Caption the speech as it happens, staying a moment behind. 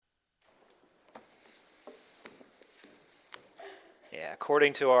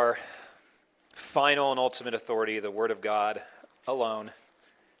According to our final and ultimate authority, the Word of God alone,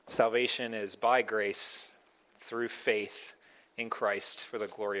 salvation is by grace through faith in Christ for the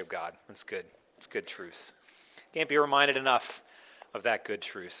glory of God. That's good. It's good truth. Can't be reminded enough of that good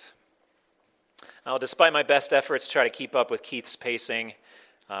truth. Now, despite my best efforts to try to keep up with Keith's pacing,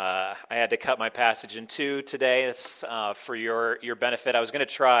 I had to cut my passage in two today. It's for your benefit. I was going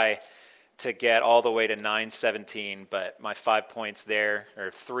to try to get all the way to 9:17, but my 5 points there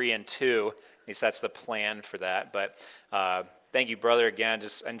are 3 and 2. At least that's the plan for that. But thank you, brother, again.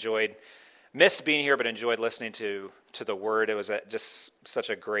 Just missed being here, but enjoyed listening to the word. It was just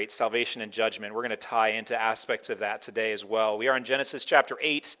such a great salvation and judgment. We're going to tie into aspects of that today as well. We are in Genesis chapter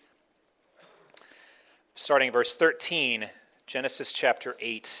 8, starting in verse 13. Genesis chapter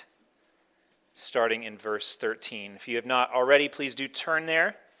 8, starting in verse 13. If you have not already, please do turn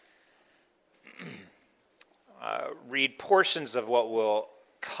there. Read portions of what we'll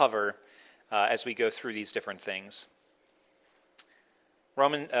cover as we go through these different things.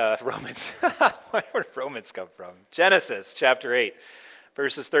 Romans. Where did Romans come from? Genesis chapter 8,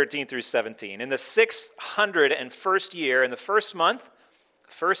 verses 13 through 17. In the 601st year, in the first month,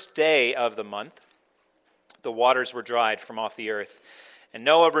 first day of the month, the waters were dried from off the earth. And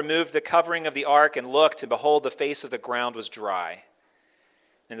Noah removed the covering of the ark and looked, and behold, the face of the ground was dry.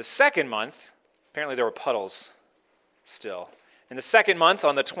 In the second month, apparently there were puddles still. In the second month,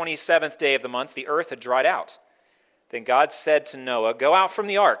 on the 27th day of the month, the earth had dried out. Then God said to Noah, "Go out from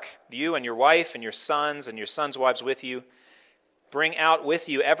the ark, you and your wife and your sons wives with you. Bring out with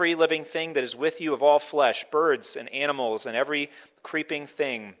you every living thing that is with you of all flesh, birds and animals, and every creeping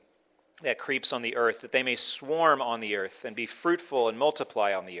thing that creeps on the earth, that they may swarm on the earth and be fruitful and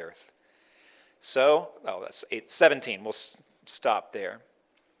multiply on the earth." So, that's 8:17. We'll stop there.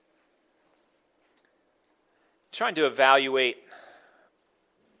 Trying to evaluate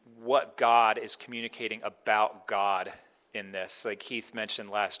what God is communicating about God in this. Like Keith mentioned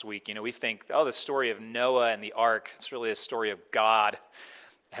last week, we think, the story of Noah and the ark, it's really a story of God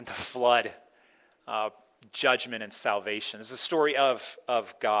and the flood, judgment and salvation. It's a story of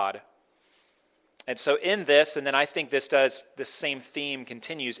God. And so in this, and then I think this same theme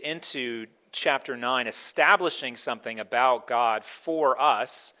continues into chapter 9, establishing something about God for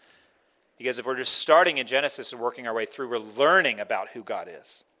us. Because if we're just starting in Genesis and working our way through, we're learning about who God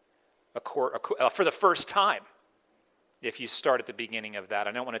is for the first time. If you start at the beginning of that,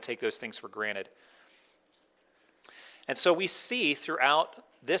 I don't want to take those things for granted. And so we see throughout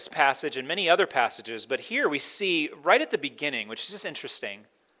this passage and many other passages, but here we see right at the beginning, which is just interesting,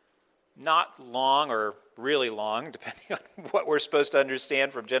 not long or really long, depending on what we're supposed to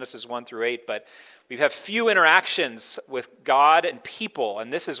understand from Genesis 1 through 8, but we have few interactions with God and people,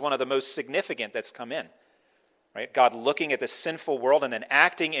 and this is one of the most significant that's come in. Right? God looking at the sinful world and then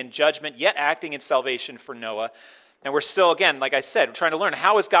acting in judgment, yet acting in salvation for Noah. And we're still, again, like I said, trying to learn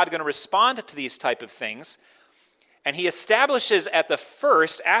how is God going to respond to these type of things. And he establishes at the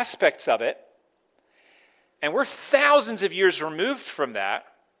first aspects of it, and we're thousands of years removed from that.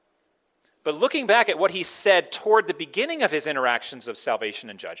 But looking back at what he said toward the beginning of his interactions of salvation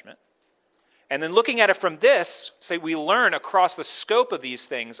and judgment, and then looking at it from this, say we learn across the scope of these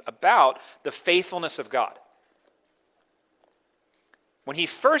things about the faithfulness of God. When he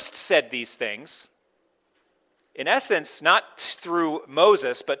first said these things, in essence, not through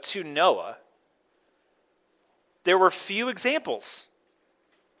Moses, but to Noah, there were few examples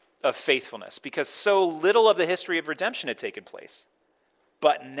of faithfulness because so little of the history of redemption had taken place.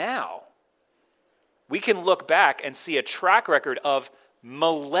 But now, we can look back and see a track record of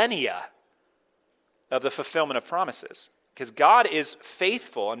millennia of the fulfillment of promises. Because God is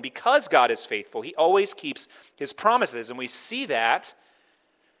faithful, and because God is faithful, he always keeps his promises. And we see that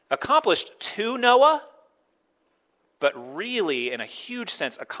accomplished to Noah, but really, in a huge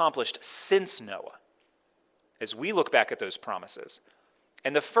sense, accomplished since Noah, as we look back at those promises.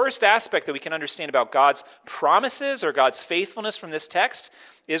 And the first aspect that we can understand about God's promises or God's faithfulness from this text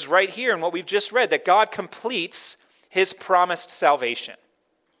is right here in what we've just read, that God completes his promised salvation.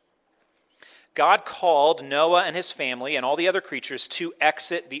 God called Noah and his family and all the other creatures to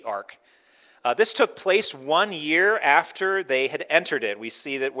exit the ark. This took place 1 year after they had entered it. We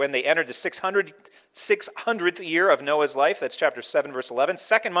see that when they entered the 600th year of Noah's life, that's chapter 7, verse 11,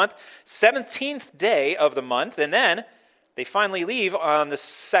 second month, 17th day of the month, and then they finally leave on the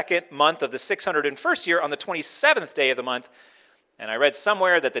second month of the 601st year on the 27th day of the month. And I read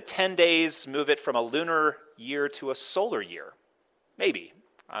somewhere that the 10 days move it from a lunar year to a solar year. Maybe.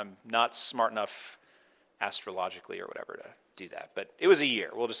 I'm not smart enough astrologically or whatever to do that. But it was a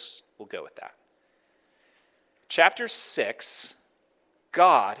year. We'll go with that. Chapter 6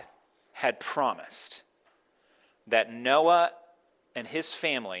 God had promised that Noah and his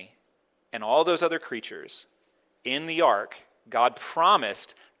family and all those other creatures in the ark, God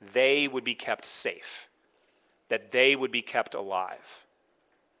promised they would be kept safe, that they would be kept alive.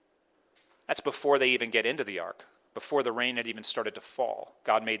 That's before they even get into the ark, before the rain had even started to fall.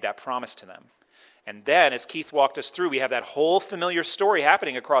 God made that promise to them. And then, as Keith walked us through, we have that whole familiar story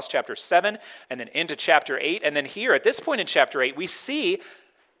happening across chapter 7 and then into chapter 8. And then here, at this point in chapter 8, we see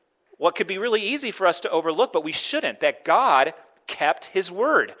what could be really easy for us to overlook, but we shouldn't, that God kept his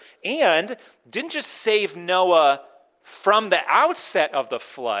word and didn't just save Noah from the outset of the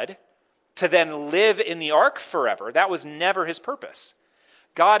flood to then live in the ark forever. That was never his purpose.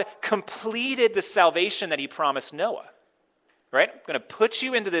 God completed the salvation that he promised Noah. Right? I'm going to put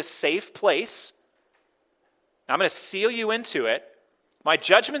you into this safe place. I'm going to seal you into it. My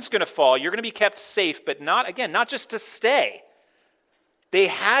judgment's going to fall. You're going to be kept safe, but not just to stay. They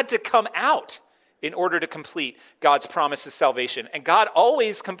had to come out in order to complete God's promise of salvation. And God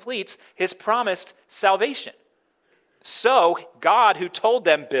always completes his promised salvation. So God, who told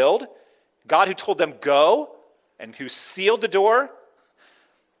them build, God who told them go, and who sealed the door,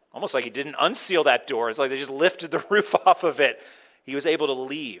 almost like he didn't unseal that door. It's like they just lifted the roof off of it. He was able to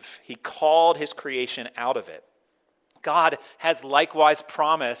leave. He called his creation out of it. God has likewise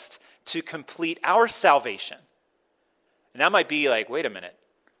promised to complete our salvation. And that might be like, wait a minute.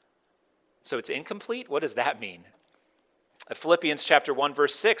 So it's incomplete? What does that mean? At Philippians chapter 1,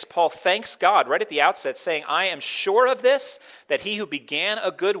 verse 6, Paul thanks God right at the outset, saying, I am sure of this, that he who began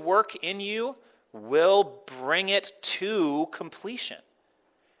a good work in you will bring it to completion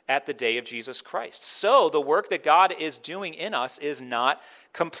at the day of Jesus Christ. So the work that God is doing in us is not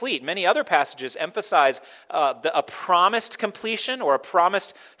complete. Many other passages emphasize a promised completion or a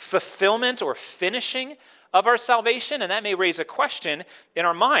promised fulfillment or finishing of our salvation, and that may raise a question in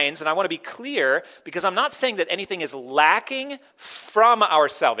our minds, and I want to be clear because I'm not saying that anything is lacking from our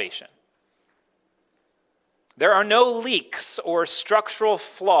salvation. There are no leaks or structural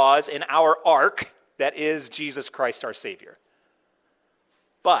flaws in our ark that is Jesus Christ our Savior.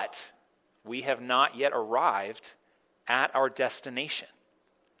 But we have not yet arrived at our destination.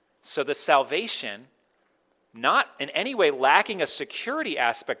 So the salvation, not in any way lacking a security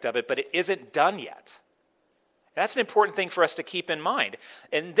aspect of it, but it isn't done yet. That's an important thing for us to keep in mind.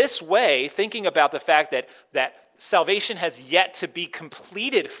 In this way, thinking about the fact that salvation has yet to be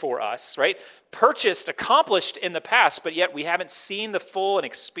completed for us, right? Purchased, accomplished in the past, but yet we haven't seen the full and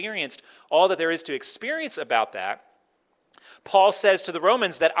experienced all that there is to experience about that. Paul says to the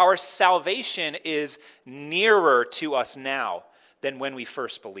Romans that our salvation is nearer to us now than when we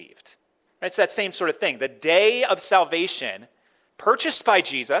first believed. It's that same sort of thing. The day of salvation, purchased by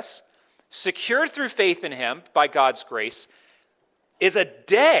Jesus, secured through faith in him by God's grace, is a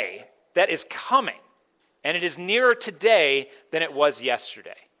day that is coming. And it is nearer today than it was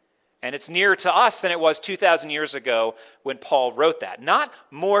yesterday. And it's nearer to us than it was 2,000 years ago when Paul wrote that. Not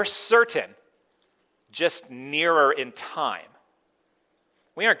more certain, just nearer in time.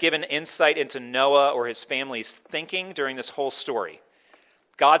 We aren't given insight into Noah or his family's thinking during this whole story.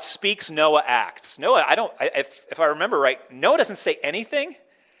 God speaks, Noah acts. Noah, if I remember right, Noah doesn't say anything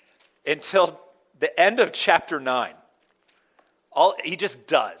until the end of chapter 9. He just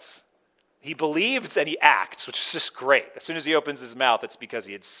does. He believes and he acts, which is just great. As soon as he opens his mouth, it's because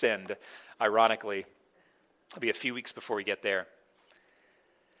he had sinned, ironically. It'll be a few weeks before we get there.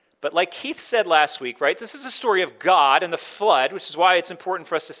 But like Keith said last week, right, this is a story of God and the flood, which is why it's important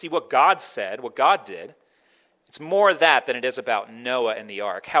for us to see what God said, what God did. It's more of that than it is about Noah and the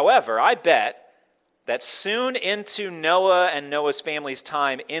ark. However, I bet that soon into Noah and Noah's family's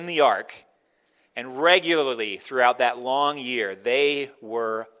time in the ark, and regularly throughout that long year, they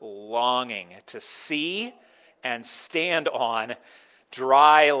were longing to see and stand on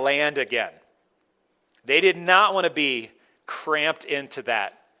dry land again. They did not want to be cramped into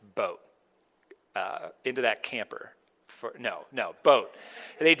that boat, into that camper. Boat.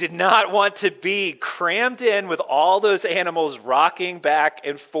 They did not want to be crammed in with all those animals rocking back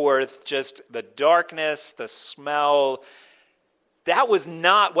and forth, just the darkness, the smell. That was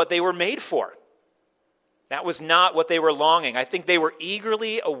not what they were made for. That was not what they were longing. I think they were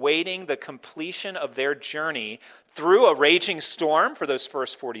eagerly awaiting the completion of their journey through a raging storm for those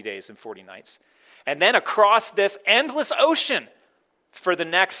first 40 days and 40 nights, and then across this endless ocean for the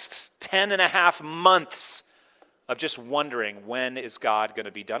next 10 and a half months of just wondering, when is God going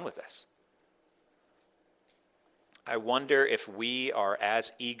to be done with this? I wonder if we are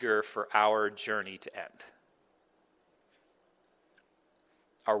as eager for our journey to end.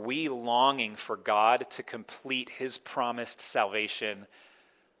 Are we longing for God to complete his promised salvation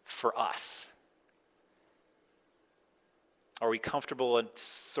for us? Are we comfortable and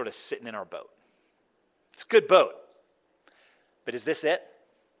sort of sitting in our boat? It's a good boat, but is this it?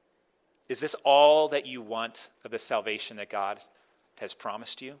 Is this all that you want of the salvation that God has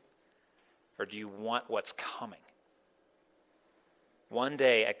promised you? Or do you want what's coming? One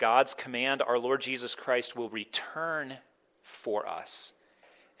day, at God's command, our Lord Jesus Christ will return for us.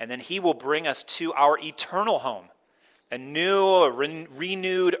 And then he will bring us to our eternal home, a new,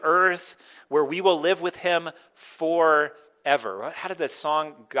 renewed earth where we will live with him forever. How did the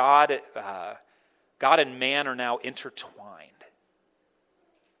song, God and man are now intertwined?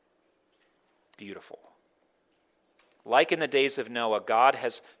 Beautiful. Like in the days of Noah, God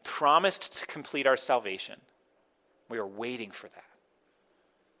has promised to complete our salvation. We are waiting for that.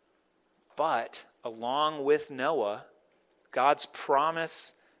 But along with Noah, God's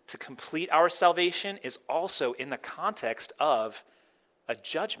promise to complete our salvation is also in the context of a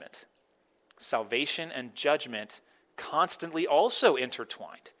judgment. Salvation and judgment constantly also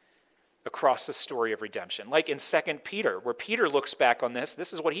intertwined across the story of redemption. Like in 2 Peter, where Peter looks back on this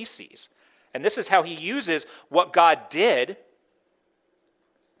is what he sees. And this is how he uses what God did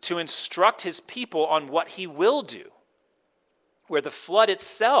to instruct his people on what he will do. Where the flood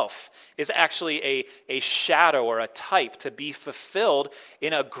itself is actually a shadow or a type to be fulfilled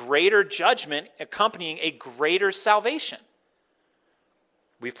in a greater judgment accompanying a greater salvation.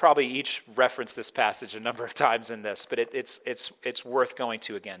 We've probably each referenced this passage a number of times in this, but it's worth going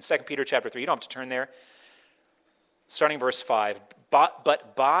to again. 2 Peter chapter 3, you don't have to turn there. Starting verse 5,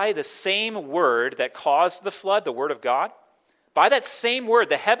 but by the same word that caused the flood, the word of God, by that same word,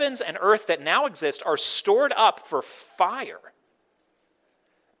 the heavens and earth that now exist are stored up for fire,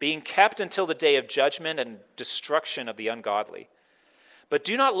 being kept until the day of judgment and destruction of the ungodly. But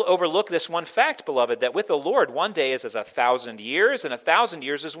do not overlook this one fact, beloved, that with the Lord 1 day is as 1,000 years, and 1,000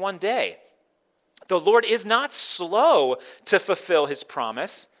 years is 1 day. The Lord is not slow to fulfill his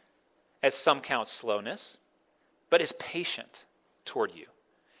promise, as some count slowness, but is patient toward you,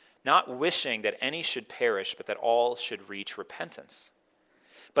 not wishing that any should perish, but that all should reach repentance.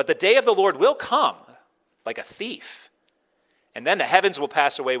 But the day of the Lord will come like a thief. And then the heavens will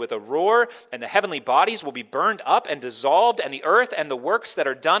pass away with a roar, and the heavenly bodies will be burned up and dissolved, and the earth and the works that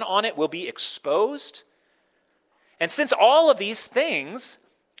are done on it will be exposed. And since all of these things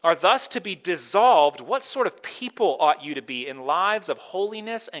are thus to be dissolved, what sort of people ought you to be in lives of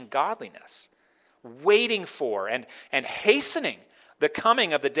holiness and godliness, waiting for and hastening the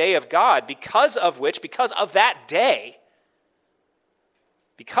coming of the day of God, because of that day,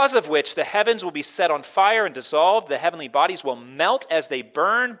 because of which the heavens will be set on fire and dissolved, the heavenly bodies will melt as they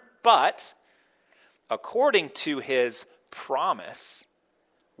burn, but according to his promise,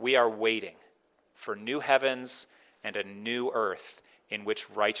 we are waiting for new heavens and a new earth in which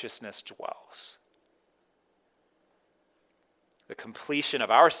righteousness dwells. The completion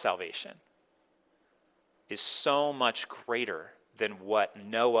of our salvation is so much greater than what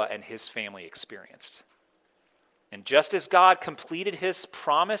Noah and his family experienced. And just as God completed his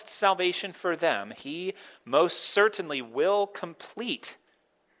promised salvation for them, he most certainly will complete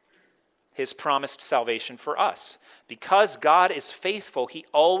his promised salvation for us. Because God is faithful, he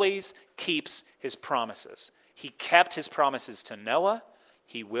always keeps his promises. He kept his promises to Noah.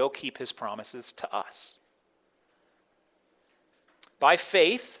 He will keep his promises to us. By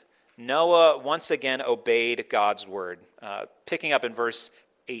faith, Noah once again obeyed God's word. Picking up in verse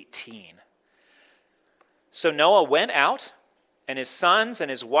 18. So Noah went out, and his sons and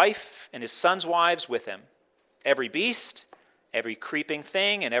his wife and his sons' wives with him. Every beast, every creeping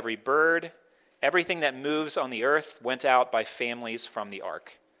thing, and every bird, everything that moves on the earth went out by families from the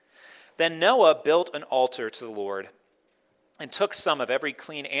ark. Then Noah built an altar to the Lord, and took some of every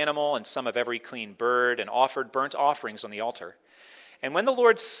clean animal and some of every clean bird, and offered burnt offerings on the altar. And when the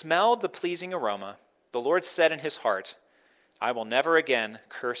Lord smelled the pleasing aroma, the Lord said in his heart, I will never again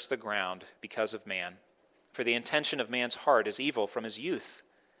curse the ground because of man. For the intention of man's heart is evil from his youth.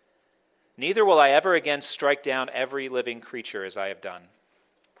 Neither will I ever again strike down every living creature as I have done.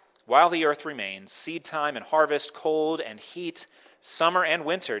 While the earth remains, seed time and harvest, cold and heat, summer and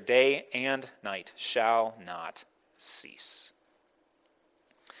winter, day and night shall not cease.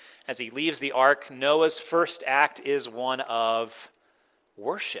 As he leaves the ark, Noah's first act is one of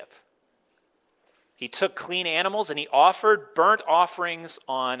worship. He took clean animals and he offered burnt offerings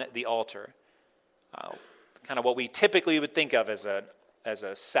on the altar. Kind of what we typically would think of as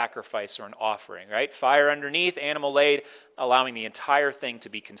a sacrifice or an offering, right? Fire underneath, animal laid, allowing the entire thing to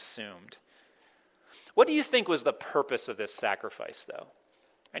be consumed. What do you think was the purpose of this sacrifice, though?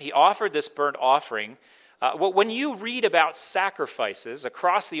 And he offered this burnt offering. When you read about sacrifices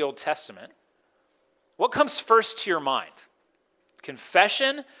across the Old Testament, what comes first to your mind?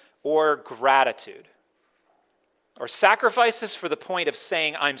 Confession or gratitude? Are sacrifices for the point of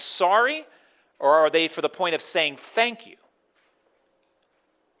saying, I'm sorry, or are they for the point of saying thank you?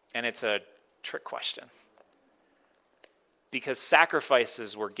 And it's a trick question. Because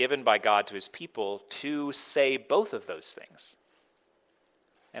sacrifices were given by God to his people to say both of those things.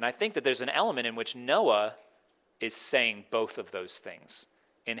 And I think that there's an element in which Noah is saying both of those things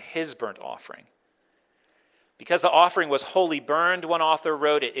in his burnt offering. Because the offering was wholly burned, one author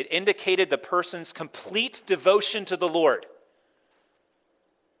wrote, it indicated the person's complete devotion to the Lord.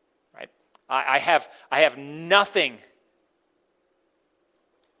 Right? I have nothing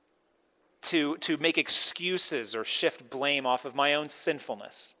to make excuses or shift blame off of my own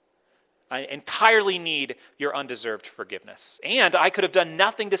sinfulness. I entirely need your undeserved forgiveness. And I could have done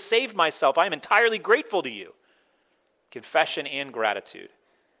nothing to save myself. I am entirely grateful to you. Confession and gratitude.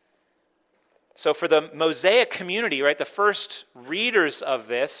 So for the Mosaic community, right, the first readers of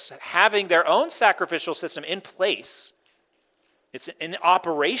this, having their own sacrificial system in place, it's in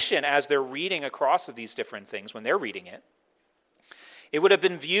operation as they're reading across of these different things when they're reading it. It would have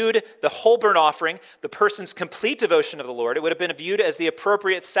been viewed, the whole burnt offering, the person's complete devotion of the Lord, it would have been viewed as the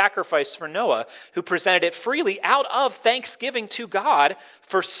appropriate sacrifice for Noah, who presented it freely out of thanksgiving to God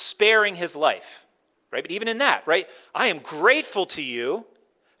for sparing his life. Right? But even in that, right, I am grateful to you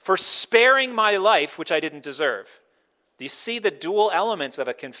for sparing my life, which I didn't deserve. Do you see the dual elements of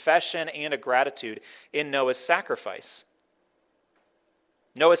a confession and a gratitude in Noah's sacrifice?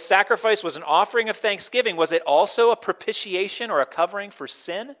 Noah's sacrifice was an offering of thanksgiving. Was it also a propitiation or a covering for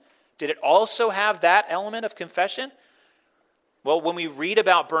sin? Did it also have that element of confession? Well, when we read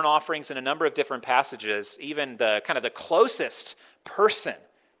about burnt offerings in a number of different passages, even the kind of the closest person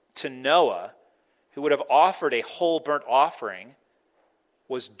to Noah who would have offered a whole burnt offering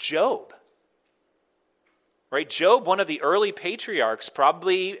was Job. Right? Job, one of the early patriarchs,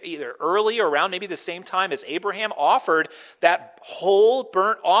 probably either early or around maybe the same time as Abraham, offered that whole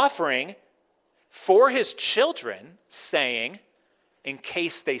burnt offering for his children, saying, in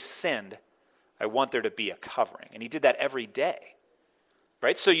case they sinned, I want there to be a covering. And he did that every day.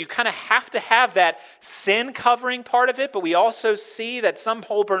 Right? So you kind of have to have that sin covering part of it, but we also see that some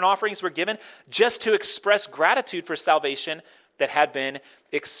whole burnt offerings were given just to express gratitude for salvation that had been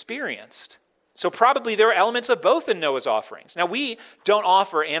experienced. So probably there are elements of both in Noah's offerings. Now, we don't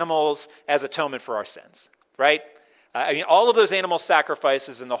offer animals as atonement for our sins, right? All of those animal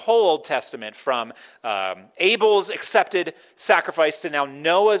sacrifices in the whole Old Testament, from Abel's accepted sacrifice to now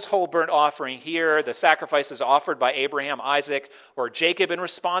Noah's whole burnt offering here, the sacrifices offered by Abraham, Isaac, or Jacob in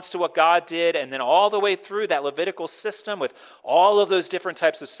response to what God did, and then all the way through that Levitical system with all of those different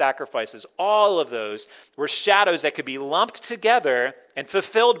types of sacrifices, all of those were shadows that could be lumped together and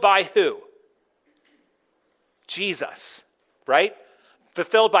fulfilled by who? Jesus, right?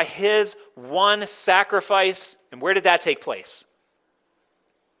 Fulfilled by his one sacrifice. And where did that take place?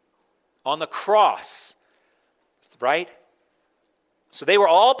 On the cross, right? So they were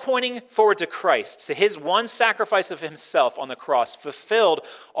all pointing forward to Christ. So his one sacrifice of himself on the cross fulfilled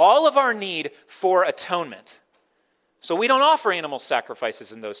all of our need for atonement. So we don't offer animal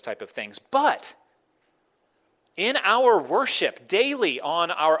sacrifices and those type of things. But in our worship daily on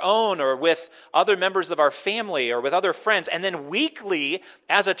our own or with other members of our family or with other friends, and then weekly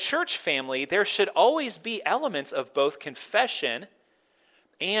as a church family, there should always be elements of both confession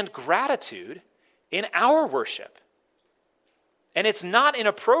and gratitude in our worship. And it's not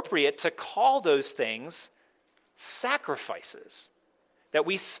inappropriate to call those things sacrifices, that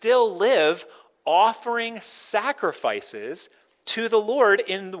we still live offering sacrifices to the Lord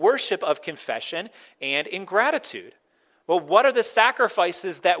in the worship of confession and in gratitude. Well, what are the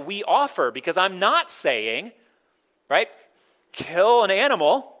sacrifices that we offer? Because I'm not saying, right, kill an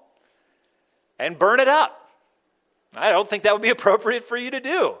animal and burn it up. I don't think that would be appropriate for you to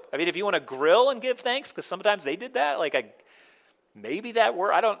do. I mean, if you want to grill and give thanks, because sometimes they did that, maybe that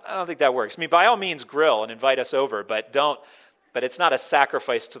works. I don't think that works. I mean, by all means, grill and invite us over, but it's not a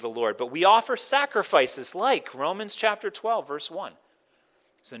sacrifice to the Lord. But we offer sacrifices like Romans chapter 12, verse 1.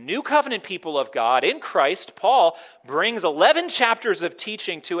 It's a new covenant people of God in Christ. Paul brings 11 chapters of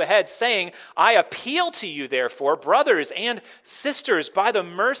teaching to a head, saying, I appeal to you, therefore, brothers and sisters, by the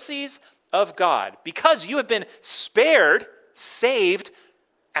mercies of God, because you have been spared, saved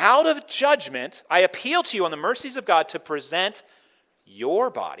out of judgment, I appeal to you on the mercies of God to present your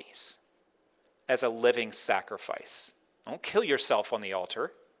bodies as a living sacrifice. Don't kill yourself on the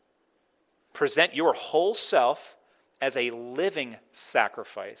altar. Present your whole self as a living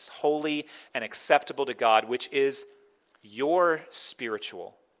sacrifice, holy and acceptable to God, which is your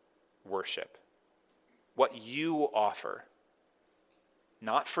spiritual worship, what you offer,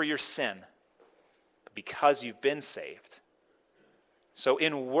 not for your sin, but because you've been saved. So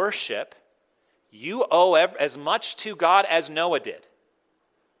in worship, you owe as much to God as Noah did.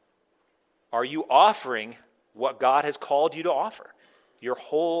 Are you offering what God has called you to offer? Your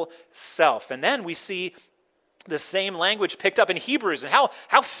whole self. And then we see the same language picked up in Hebrews. And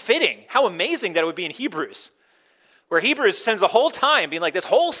how fitting, how amazing that it would be in Hebrews, where Hebrews spends the whole time being like, this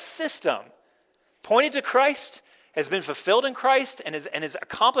whole system pointed to Christ, has been fulfilled in Christ, and is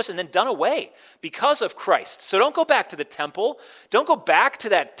accomplished and then done away because of Christ. So don't go back to the temple. Don't go back to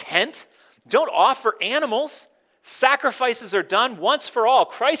that tent. Don't offer animals. Sacrifices are done once for all.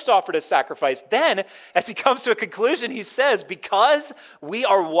 Christ offered a sacrifice. Then, as he comes to a conclusion, he says, because we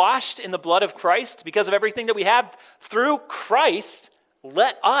are washed in the blood of Christ, because of everything that we have through Christ,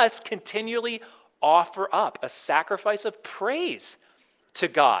 let us continually offer up a sacrifice of praise to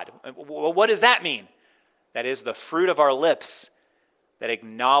God. What does that mean? That is the fruit of our lips that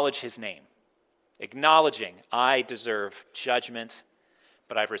acknowledge his name. Acknowledging, I deserve judgment,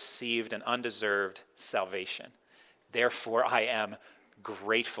 but I've received an undeserved salvation. Therefore, I am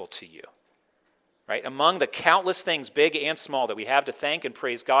grateful to you. Right? Among the countless things, big and small, that we have to thank and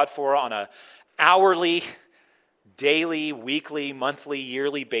praise God for on an hourly, daily, weekly, monthly,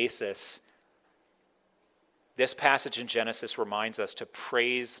 yearly basis, this passage in Genesis reminds us to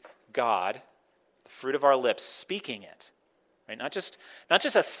praise God, the fruit of our lips, speaking it. Right? Not just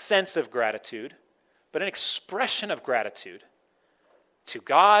a sense of gratitude, but an expression of gratitude to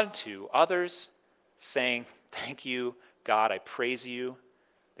God, to others, saying, thank you, God, I praise you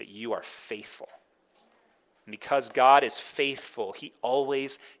that you are faithful. And because God is faithful, he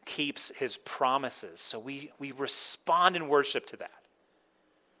always keeps his promises. So we respond in worship to that.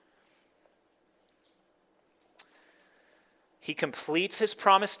 He completes his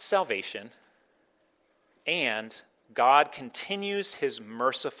promised salvation, and God continues his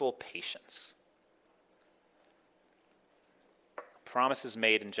merciful patience. Promises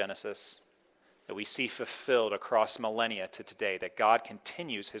made in Genesis that we see fulfilled across millennia to today, that God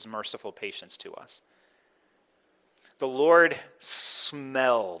continues his merciful patience to us. The Lord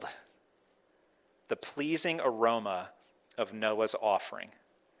smelled the pleasing aroma of Noah's offering.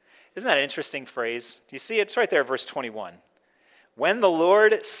 Isn't that an interesting phrase? Do you see it? It's right there, verse 21. When the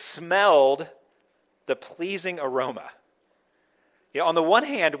Lord smelled the pleasing aroma. On the one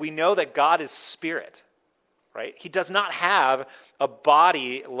hand, we know that God is spirit, right? He does not have a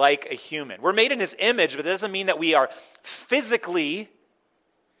body like a human. We're made in his image, but it doesn't mean that we are physically,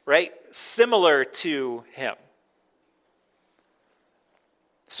 right, similar to him.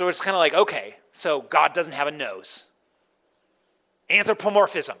 So it's kind of like, okay, so God doesn't have a nose.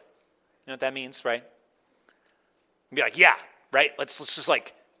 Anthropomorphism. You know what that means, right? You'd be like, yeah, right? Let's just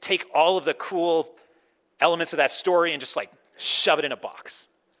like take all of the cool elements of that story and just like shove it in a box.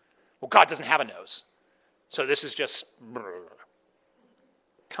 Well, God doesn't have a nose. So this is just,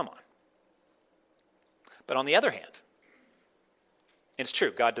 come on. But on the other hand, it's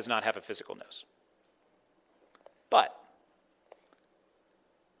true, God does not have a physical nose. But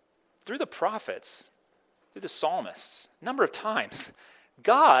through the prophets, through the psalmists, a number of times,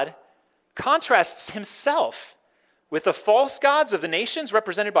 God contrasts himself with the false gods of the nations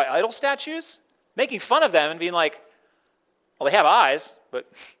represented by idol statues, making fun of them and being like, well, they have eyes, but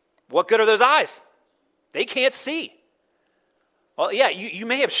what good are those eyes? They can't see. Well, yeah, you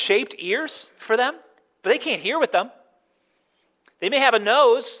may have shaped ears for them, but they can't hear with them. They may have a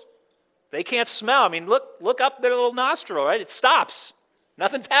nose. They can't smell. I mean, look up their little nostril, right? It stops.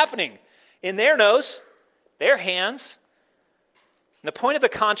 Nothing's happening in their nose, their hands. And the point of the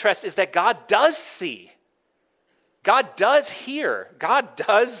contrast is that God does see. God does hear. God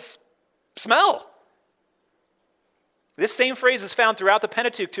does smell. This same phrase is found throughout the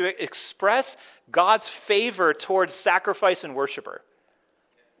Pentateuch to express God's favor towards sacrifice and worshiper.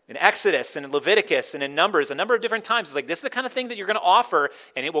 In Exodus and in Leviticus and in Numbers, a number of different times, it's like, this is the kind of thing that you're going to offer,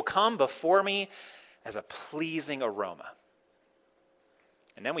 and it will come before me as a pleasing aroma.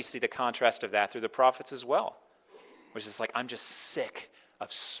 And then we see the contrast of that through the prophets as well, which is like, I'm just sick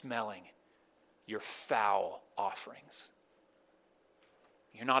of smelling your foul offerings.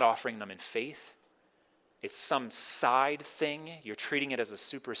 You're not offering them in faith. It's some side thing. You're treating it as a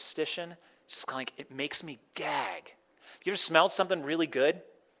superstition. It's just kind of like, it makes me gag. You ever smelled something really good?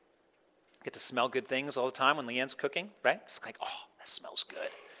 Get to smell good things all the time when Leanne's cooking, right? It's like, oh, that smells good.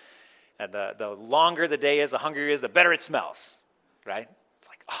 And the longer the day is, the hungrier it is, the better it smells, right? It's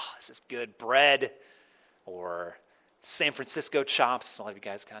like, oh, this is good bread, or San Francisco chops, a lot of you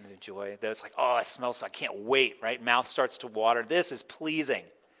guys kind of enjoy those. Like, oh, it smells, I can't wait, right? Mouth starts to water. This is pleasing.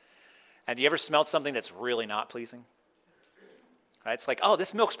 And you ever smelled something that's really not pleasing? Right? It's like, oh,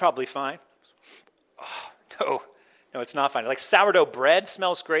 this milk's probably fine. Oh, no, it's not fine. Like sourdough bread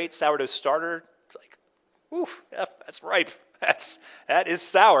smells great. Sourdough starter, it's like, oof, yeah, that's ripe. That is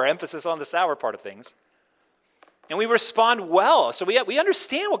sour. Emphasis on the sour part of things. And we respond well. So we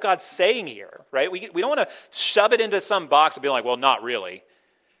understand what God's saying here, right? We don't want to shove it into some box and be like, well, not really.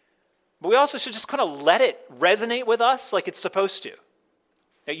 But we also should just kind of let it resonate with us like it's supposed to.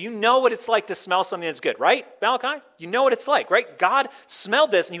 Now, you know what it's like to smell something that's good, right, Malachi? You know what it's like, right? God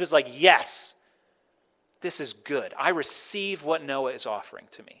smelled this and he was like, yes, this is good. I receive what Noah is offering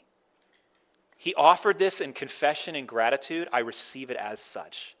to me. He offered this in confession and gratitude. I receive it as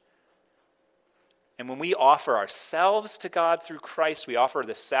such. And when we offer ourselves to God through Christ, we offer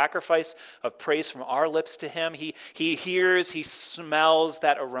the sacrifice of praise from our lips to him. He hears, he smells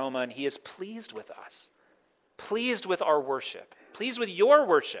that aroma, and he is pleased with us, pleased with our worship, pleased with your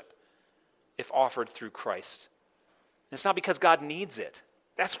worship if offered through Christ. And it's not because God needs it.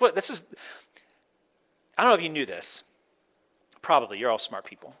 I don't know if you knew this. Probably, you're all smart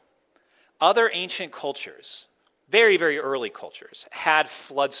people. Other ancient cultures, very, very early cultures, had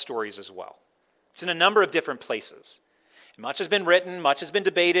flood stories as well. It's in a number of different places. Much has been written, much has been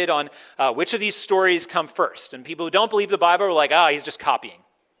debated on which of these stories come first. And people who don't believe the Bible are like, he's just copying.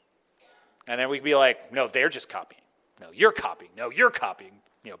 And then we'd be like, no, they're just copying. No, you're copying. No, you're copying.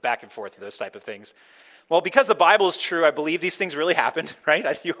 Back and forth, those type of things. Well, because the Bible is true, I believe these things really happened,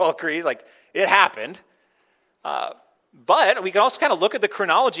 right? You all agree? Like, it happened. But we can also kind of look at the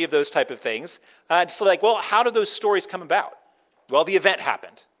chronology of those type of things. Just like, well, how did those stories come about? Well, the event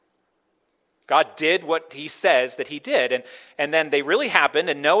happened. God did what he says that he did. And then they really happened.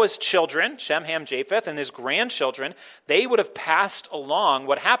 And Noah's children, Shem, Ham, Japheth, and his grandchildren, they would have passed along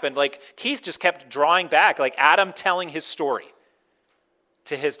what happened. Like Keith just kept drawing back, like Adam telling his story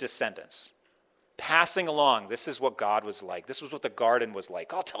to his descendants. Passing along, this is what God was like. This was what the garden was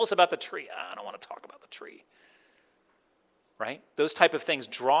like. Oh, tell us about the tree. I don't want to talk about the tree. Right? Those type of things,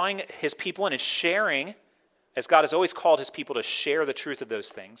 drawing his people in and sharing, as God has always called his people to share the truth of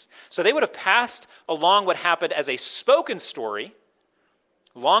those things. So they would have passed along what happened as a spoken story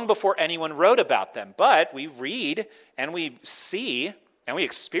long before anyone wrote about them. But we read and we see and we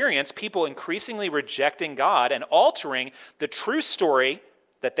experience people increasingly rejecting God and altering the true story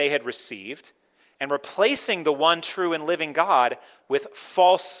that they had received and replacing the one true and living God with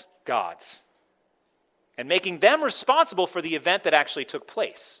false gods and making them responsible for the event that actually took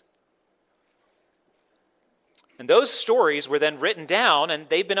place. And those stories were then written down, and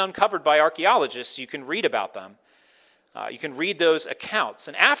they've been uncovered by archaeologists. You can read about them. You can read those accounts.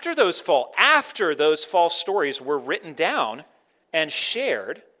 And after those false stories were written down and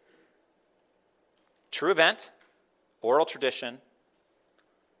shared, true event, oral tradition,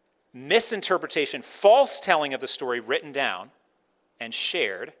 misinterpretation, false telling of the story written down and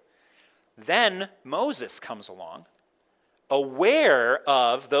shared, then Moses comes along, aware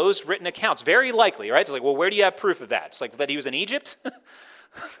of those written accounts, very likely, right? It's like, well, where do you have proof of that? It's like that he was in Egypt, the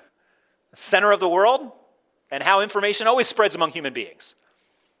center of the world, and how information always spreads among human beings.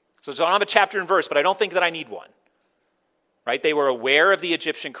 So I don't have a chapter and verse, but I don't think that I need one, right? They were aware of the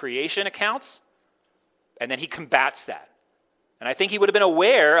Egyptian creation accounts, and then he combats that. And I think he would have been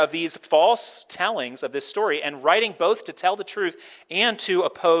aware of these false tellings of this story and writing both to tell the truth and to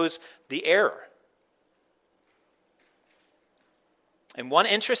oppose the error. And one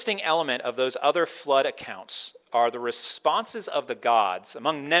interesting element of those other flood accounts are the responses of the gods,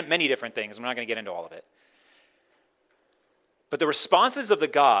 among many different things. I'm not going to get into all of it. But the responses of the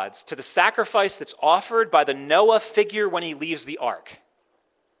gods to the sacrifice that's offered by the Noah figure when he leaves the ark.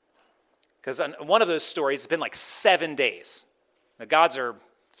 Because on one of those stories, it's been like 7 days. The gods are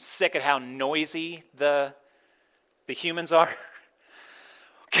sick at how noisy the humans are.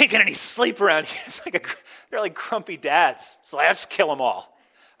 Can't get any sleep around here. It's like they're like grumpy dads. So let's kill them all.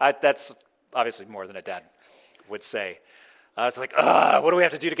 That's obviously more than a dad would say. It's like, what do we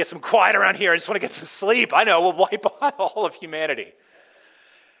have to do to get some quiet around here? I just want to get some sleep. I know, we'll wipe out all of humanity.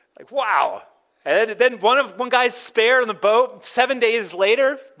 Like, wow. And then one guy's spared on the boat. 7 days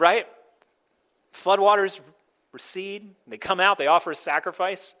later, right? Floodwaters recede. They come out. They offer a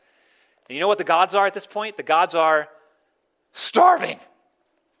sacrifice. And you know what the gods are at this point? The gods are starving.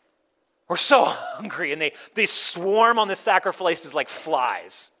 We're so hungry. And they swarm on the sacrifices like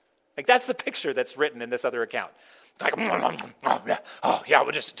flies. Like that's the picture that's written in this other account. Like,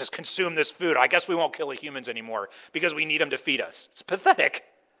 we'll just consume this food. I guess we won't kill the humans anymore because we need them to feed us. It's pathetic.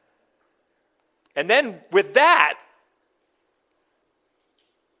 And then with that,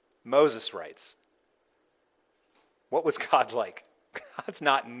 Moses writes, what was God like? God's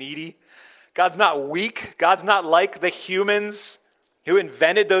not needy. God's not weak. God's not like the humans who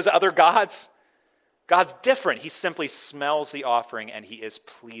invented those other gods. God's different. He simply smells the offering and he is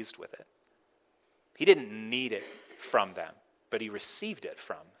pleased with it. He didn't need it from them, but he received it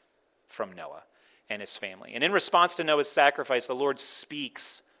from Noah and his family. And in response to Noah's sacrifice, the Lord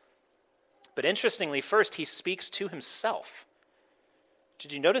speaks. But interestingly, first, he speaks to himself.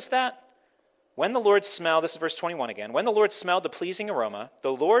 Did you notice that? When the Lord smelled, this is verse 21 again, when the Lord smelled the pleasing aroma,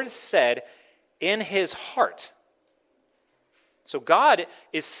 the Lord said in his heart. So God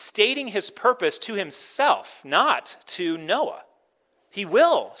is stating his purpose to himself, not to Noah. He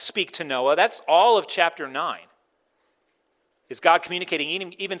will speak to Noah. That's all of chapter 9. Is God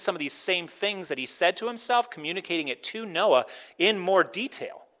communicating even some of these same things that he said to himself, communicating it to Noah in more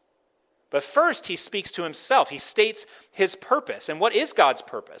detail? But first, he speaks to himself. He states his purpose. And what is God's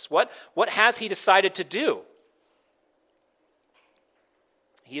purpose? What has he decided to do?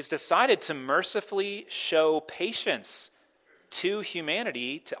 He has decided to mercifully show patience to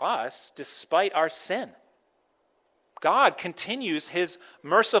humanity, to us, despite our sin. God continues his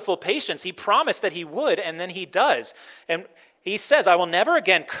merciful patience. He promised that he would, and then he does. And he says, I will never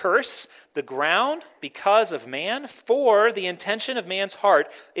again curse the ground because of man, for the intention of man's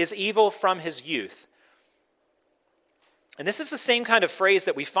heart is evil from his youth. And this is the same kind of phrase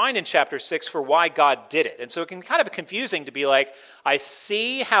that we find in chapter 6 for why God did it. And so it can kind of be confusing to be like, I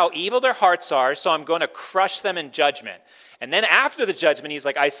see how evil their hearts are, so I'm going to crush them in judgment. And then after the judgment, he's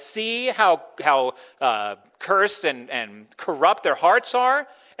like, I see how cursed and corrupt their hearts are,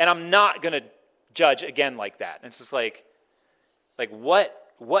 and I'm not going to judge again like that. And it's just like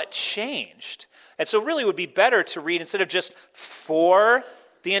what changed? And so really it would be better to read, instead of just for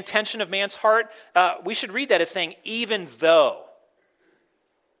the intention of man's heart, we should read that as saying, even though.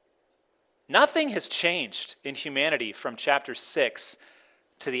 Nothing has changed in humanity from chapter 6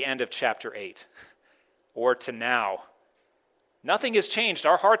 to the end of chapter 8, or to now. Nothing has changed.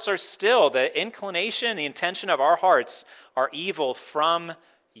 Our hearts are still, the inclination, the intention of our hearts are evil from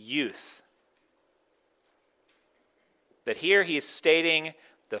youth. But here he is stating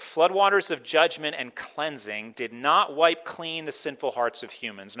the floodwaters of judgment and cleansing did not wipe clean the sinful hearts of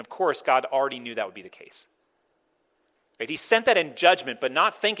humans. And of course, God already knew that would be the case. Right? He sent that in judgment, but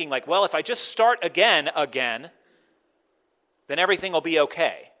not thinking like, well, if I just start again, then everything will be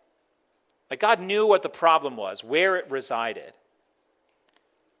okay. Like God knew what the problem was, where it resided.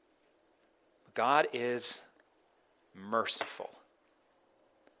 God is merciful.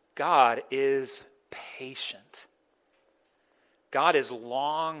 God is patient. God is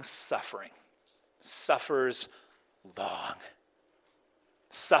long-suffering, suffers long,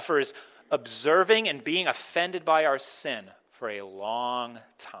 suffers observing and being offended by our sin for a long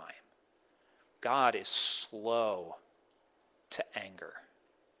time. God is slow to anger.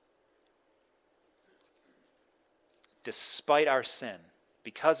 Despite our sin,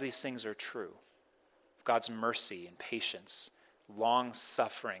 because these things are true, God's mercy and patience,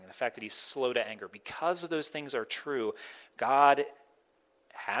 long-suffering, the fact that he's slow to anger, because of those things are true, God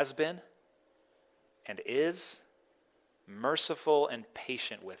has been and is merciful and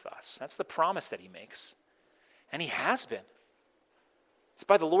patient with us. That's the promise that he makes. And he has been. It's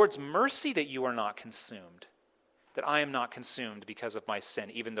by the Lord's mercy that you are not consumed, that I am not consumed because of my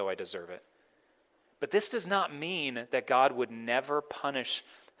sin, even though I deserve it. But this does not mean that God would never punish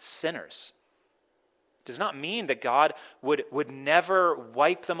sinners. It does not mean that God would never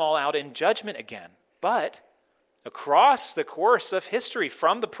wipe them all out in judgment again. But across the course of history,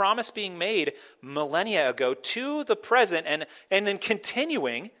 from the promise being made millennia ago to the present, and then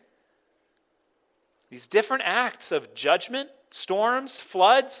continuing, these different acts of judgment, storms,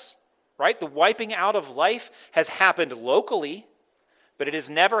 floods, right? The wiping out of life has happened locally, but it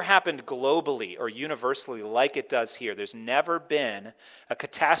has never happened globally or universally like it does here. There's never been a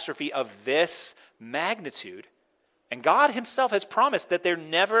catastrophe of this magnitude. And God himself has promised that there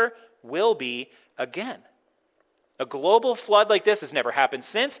never will be again. A global flood like this has never happened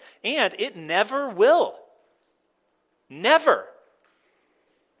since, and it never will. Never.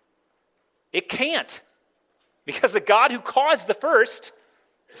 It can't. Because the God who caused the first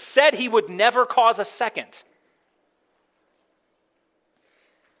said he would never cause a second.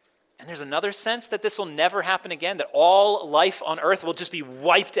 And there's another sense that this will never happen again, that all life on earth will just be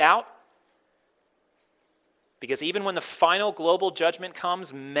wiped out. Because even when the final global judgment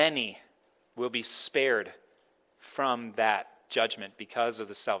comes, many will be spared from that judgment because of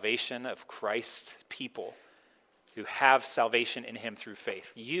the salvation of Christ's people who have salvation in him through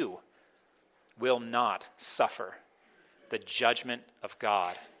faith. You will not suffer the judgment of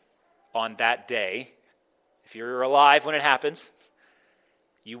God on that day, if you're alive when it happens,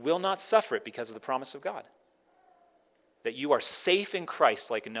 you will not suffer it because of the promise of God. That you are safe in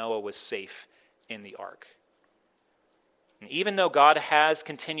Christ like Noah was safe in the ark. And even though God has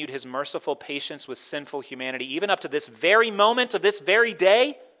continued his merciful patience with sinful humanity, even up to this very moment of this very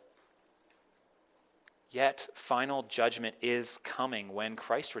day, yet final judgment is coming when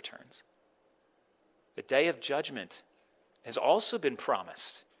Christ returns. The day of judgment has also been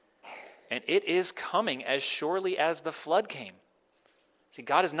promised, and it is coming as surely as the flood came. See,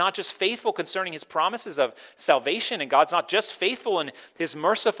 God is not just faithful concerning his promises of salvation, and God's not just faithful in his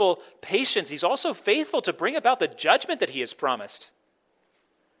merciful patience. He's also faithful to bring about the judgment that he has promised.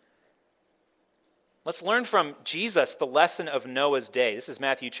 Let's learn from Jesus the lesson of Noah's day. This is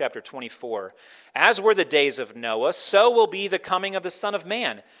Matthew chapter 24. As were the days of Noah, so will be the coming of the Son of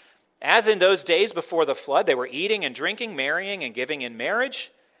Man. As in those days before the flood, they were eating and drinking, marrying and giving in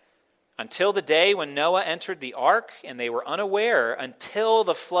marriage, until the day when Noah entered the ark, and they were unaware until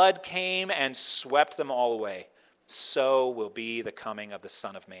the flood came and swept them all away. So will be the coming of the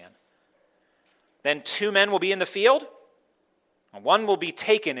Son of Man. Then 2 men will be in the field, and one will be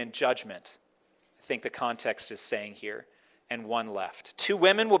taken in judgment. I think the context is saying here, and one left. 2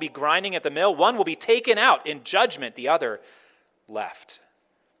 women will be grinding at the mill, one will be taken out in judgment, the other left.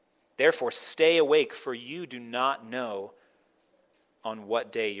 Therefore stay awake, for you do not know on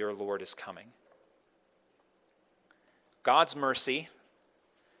what day your Lord is coming. God's mercy,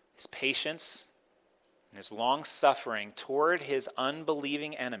 his patience, and his long suffering toward his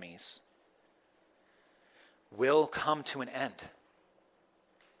unbelieving enemies will come to an end.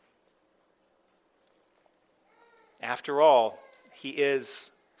 After all, he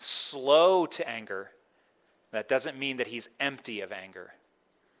is slow to anger. That doesn't mean that he's empty of anger.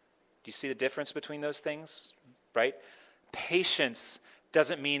 Do you see the difference between those things? Right? Patience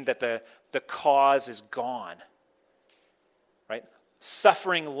doesn't mean that the cause is gone. Right?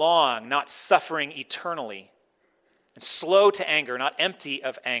 Suffering long, not suffering eternally. And slow to anger, not empty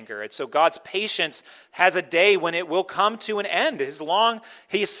of anger. And so God's patience has a day when it will come to an end.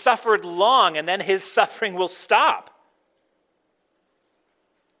 He suffered long, and then his suffering will stop.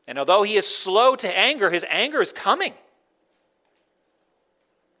 And although he is slow to anger, his anger is coming.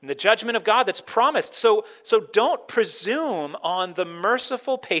 And the judgment of God that's promised. So don't presume on the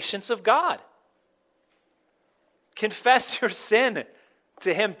merciful patience of God. Confess your sin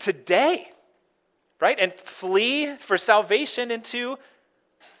to him today, right? And flee for salvation into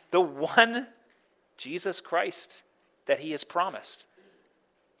the one Jesus Christ that he has promised.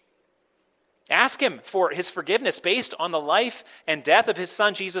 Ask him for his forgiveness based on the life and death of his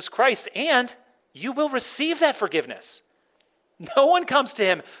Son, Jesus Christ, and you will receive that forgiveness. No one comes to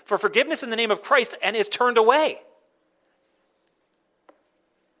him for forgiveness in the name of Christ and is turned away.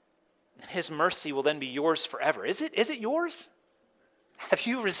 His mercy will then be yours forever. Is it yours? Have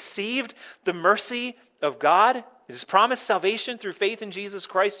you received the mercy of God? It has promised salvation through faith in Jesus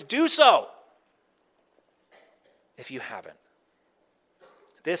Christ. Do so if you haven't.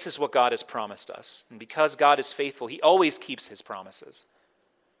 This is what God has promised us. And because God is faithful, he always keeps his promises.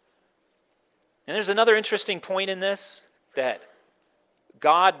 And there's another interesting point in this, that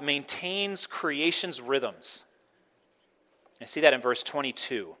God maintains creation's rhythms. I see that in verse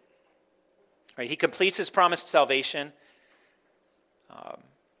 22. Right, he completes his promised salvation.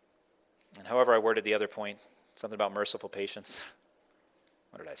 And however I worded the other point, something about merciful patience.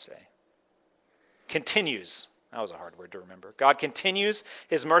 What did I say? Continues. That was a hard word to remember. God continues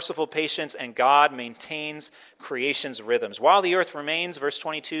his merciful patience, and God maintains creation's rhythms. While the earth remains, verse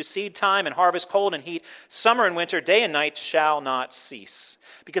 22, seed time and harvest, cold and heat, summer and winter, day and night shall not cease.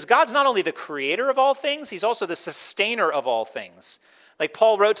 Because God's not only the creator of all things, he's also the sustainer of all things. Like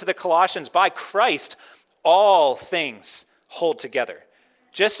Paul wrote to the Colossians, by Christ, all things hold together.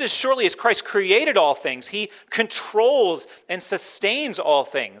 Just as surely as Christ created all things, he controls and sustains all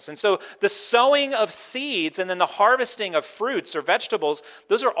things. And so the sowing of seeds and then the harvesting of fruits or vegetables,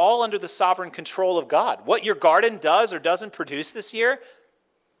 those are all under the sovereign control of God. What your garden does or doesn't produce this year,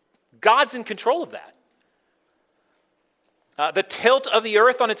 God's in control of that. The tilt of the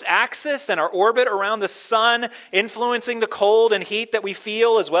earth on its axis and our orbit around the sun influencing the cold and heat that we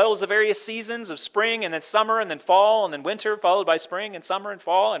feel, as well as the various seasons of spring and then summer and then fall and then winter, followed by spring and summer and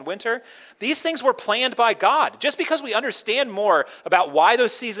fall and winter. These things were planned by God. Just because we understand more about why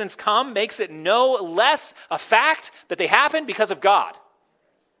those seasons come makes it no less a fact that they happen because of God.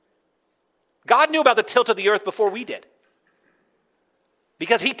 God knew about the tilt of the earth before we did,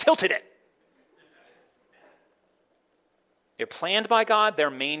 because he tilted it. They're planned by God,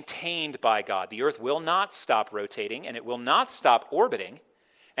 they're maintained by God. The earth will not stop rotating, and it will not stop orbiting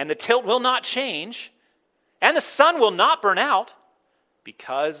and the tilt will not change, and the sun will not burn out,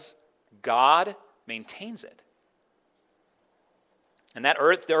 because God maintains it. And the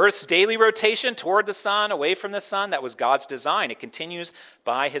earth's daily rotation toward the sun, away from the sun, that was God's design. It continues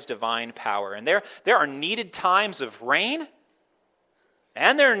by his divine power. And there are needed times of rain,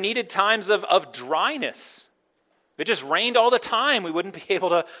 and there are needed times of dryness. If it just rained all the time, we wouldn't be able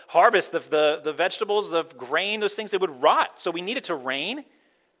to harvest the vegetables, the grain, those things, they would rot. So we need it to rain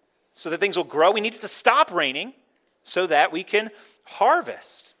so that things will grow. We need it to stop raining so that we can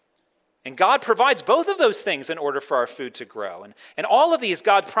harvest. And God provides both of those things in order for our food to grow. And all of these,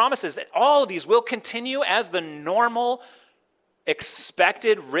 God promises that all of these will continue as the normal,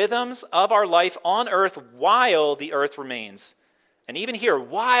 expected rhythms of our life on earth while the earth remains. And even here,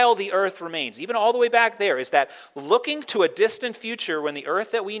 while the earth remains, even all the way back there, is that looking to a distant future when the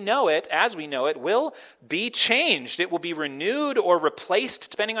earth that we know it, as we know it, will be changed. It will be renewed or replaced,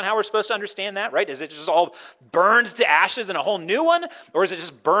 depending on how we're supposed to understand that, right? Is it just all burned to ashes and a whole new one? Or is it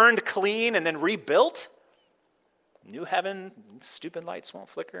just burned clean and then rebuilt? New heaven, stupid lights won't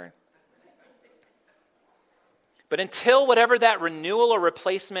flicker. But until whatever that renewal or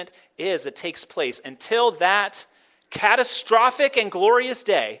replacement is that takes place, until that catastrophic and glorious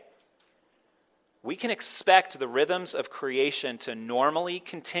day, we can expect the rhythms of creation to normally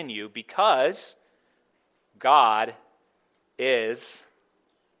continue because God is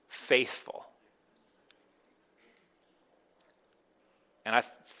faithful. And I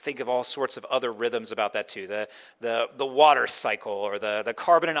think of all sorts of other rhythms about that too. The water cycle, or the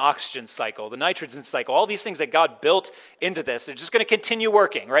carbon and oxygen cycle, the nitrogen cycle, all these things that God built into this, they're just going to continue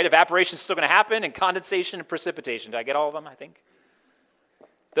working, right? Evaporation is still going to happen, and condensation and precipitation. Did I get all of them, I think?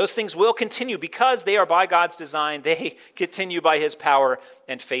 Those things will continue because they are by God's design. They continue by his power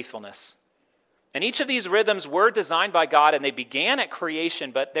and faithfulness. And each of these rhythms were designed by God, and they began at creation,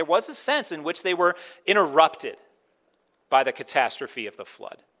 but there was a sense in which they were interrupted by the catastrophe of the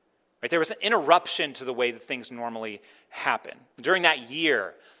flood. Right? There was an interruption to the way that things normally happen. During that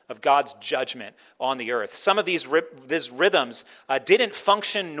year of God's judgment on the earth, some of these rhythms didn't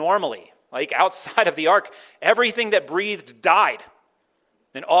function normally. Like outside of the ark, everything that breathed died.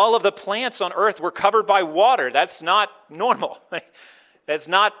 And all of the plants on earth were covered by water. That's not normal. That's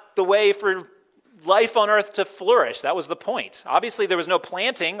not the way for life on earth to flourish. That was the point. Obviously, there was no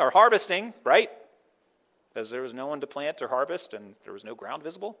planting or harvesting, right? Because there was no one to plant or harvest, and there was no ground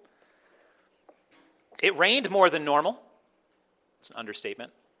visible. It rained more than normal. It's an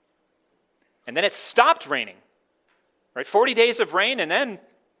understatement. And then it stopped raining. Right? 40 days of rain, and then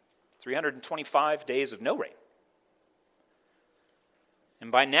 325 days of no rain.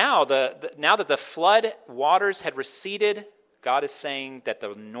 And by now, now that the flood waters had receded, God is saying that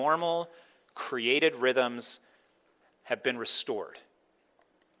the normal created rhythms have been restored.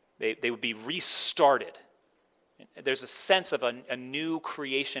 They would be restarted. There's a sense of a new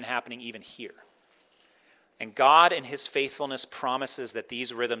creation happening even here. And God in his faithfulness promises that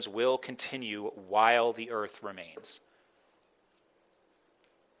these rhythms will continue while the earth remains.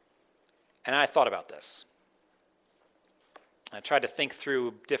 And I thought about this. I tried to think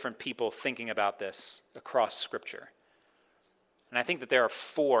through different people thinking about this across Scripture. And I think that there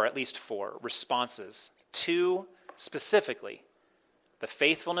are at least four responses to, specifically, the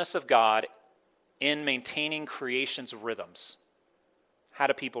faithfulness of God in maintaining creation's rhythms. How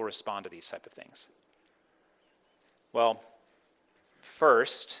do people respond to these type of things? Well,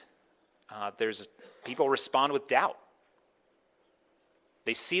 first, people respond with doubt.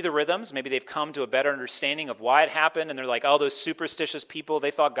 They see the rhythms. Maybe they've come to a better understanding of why it happened, and they're like, oh, those superstitious people,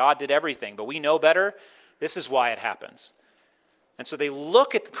 they thought God did everything, but we know better. This is why it happens. And so they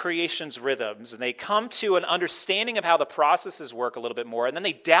look at the creation's rhythms, and they come to an understanding of how the processes work a little bit more, and then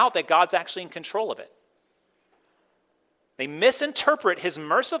they doubt that God's actually in control of it. They misinterpret his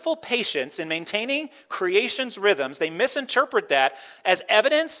merciful patience in maintaining creation's rhythms. They misinterpret that as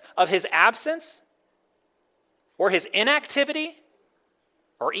evidence of his absence or his inactivity,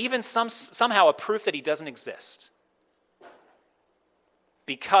 or even somehow a proof that he doesn't exist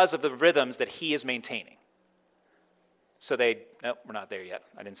because of the rhythms that he is maintaining. So nope, we're not there yet.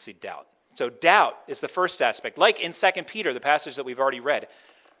 I didn't see doubt. So doubt is the first aspect. Like in 2 Peter, the passage that we've already read,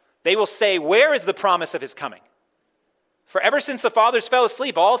 they will say, where is the promise of his coming? For ever since the fathers fell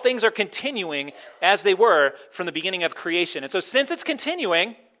asleep, all things are continuing as they were from the beginning of creation. And so since it's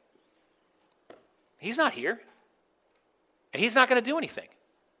continuing, he's not here. He's not going to do anything.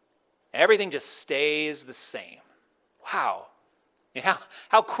 Everything just stays the same. Wow.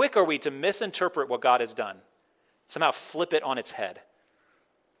 How quick are we to misinterpret what God has done? Somehow flip it on its head.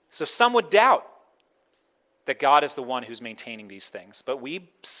 So some would doubt. that God is the one who's maintaining these things, but we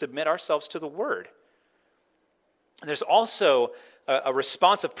submit ourselves to the Word. There's also a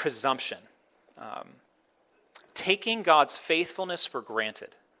response of presumption, taking God's faithfulness for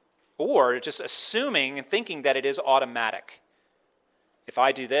granted, or just assuming and thinking that it is automatic. If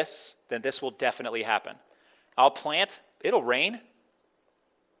I do this, then this will definitely happen. I'll plant, it'll rain,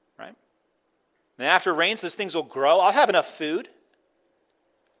 right? And after it rains, those things will grow. I'll have enough food,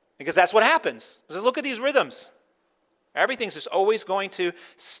 because that's what happens. Just look at these rhythms. Everything's just always going to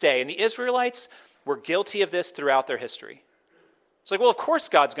stay. And the Israelites were guilty of this throughout their history. It's like, well, of course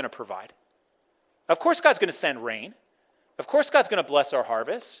God's going to provide. Of course God's going to send rain. Of course God's going to bless our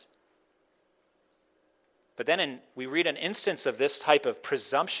harvest. But then we read an instance of this type of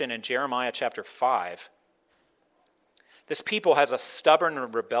presumption in Jeremiah chapter 5. This people has a stubborn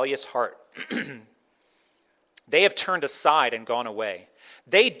and rebellious heart. They have turned aside and gone away.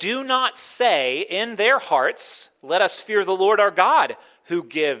 They do not say in their hearts, let us fear the Lord our God, who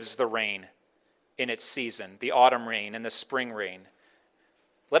gives the rain in its season, the autumn rain and the spring rain.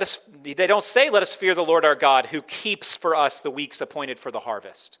 They don't say, let us fear the Lord our God, who keeps for us the weeks appointed for the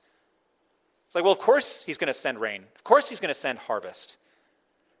harvest. It's like, well, of course he's going to send rain. Of course he's going to send harvest.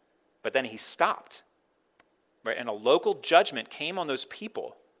 But then he stopped. Right? And a local judgment came on those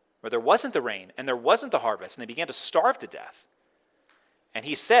people where there wasn't the rain and there wasn't the harvest, and they began to starve to death. And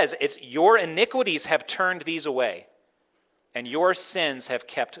he says, it's your iniquities have turned these away, and your sins have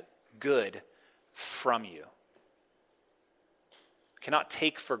kept good from you. Cannot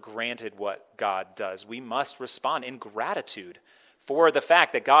take for granted what God does. We must respond in gratitude for the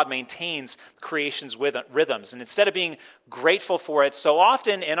fact that God maintains creation's rhythms. And instead of being grateful for it, so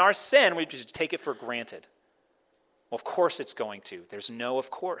often in our sin, we just take it for granted. Well, of course it's going to. There's no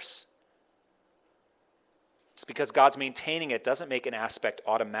of course. Just because God's maintaining it doesn't make an aspect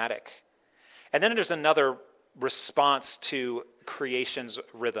automatic. And then there's another response to creation's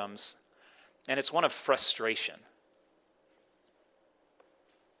rhythms, and it's one of frustration.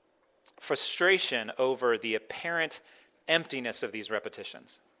 Frustration over the apparent emptiness of these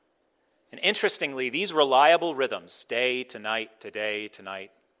repetitions. And interestingly, these reliable rhythms, day to night, today to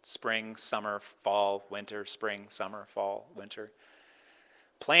night, spring, summer, fall, winter, spring, summer, fall, winter.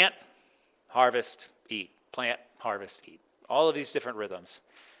 Plant, harvest, eat. Plant, harvest, eat. All of these different rhythms.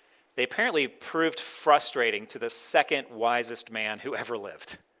 They apparently proved frustrating to the second wisest man who ever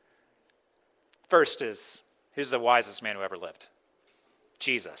lived. First is, who's the wisest man who ever lived?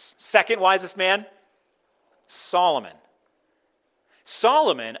 Jesus. Second wisest man? Solomon.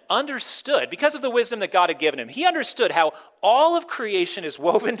 Solomon understood, because of the wisdom that God had given him, he understood how all of creation is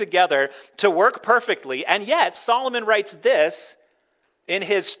woven together to work perfectly. And yet, Solomon writes this in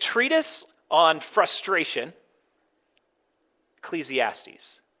his treatise on frustration,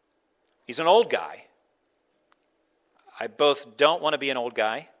 Ecclesiastes. He's an old guy. I both don't want to be an old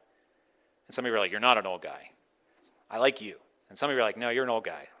guy, and some of you are like, you're not an old guy. I like you. And some of you are like, no, you're an old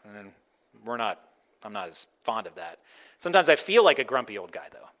guy. And I'm not as fond of that. Sometimes I feel like a grumpy old guy,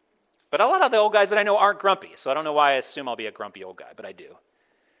 though. But a lot of the old guys that I know aren't grumpy, so I don't know why I assume I'll be a grumpy old guy, but I do.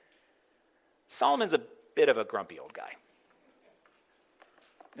 Solomon's a bit of a grumpy old guy.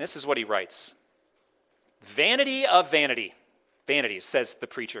 This is what he writes. Vanity of vanity. Vanities, says the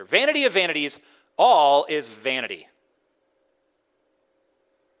preacher. Vanity of vanities, all is vanity.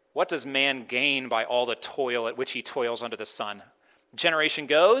 What does man gain by all the toil at which he toils under the sun? A generation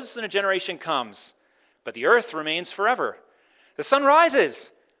goes and a generation comes, but the earth remains forever. The sun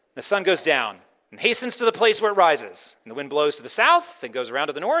rises, the sun goes down, and hastens to the place where it rises. And the wind blows to the south and goes around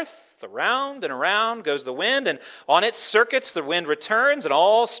to the north. Around and around goes the wind, and on its circuits the wind returns, and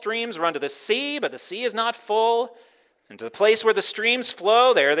all streams run to the sea, but the sea is not full. And to the place where the streams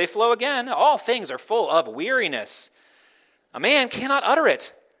flow, there they flow again. All things are full of weariness. A man cannot utter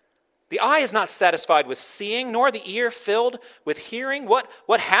it. The eye is not satisfied with seeing, nor the ear filled with hearing. What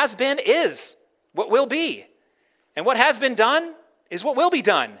has been is what will be. And what has been done is what will be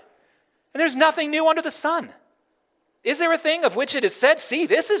done. And there's nothing new under the sun. Is there a thing of which it is said, see,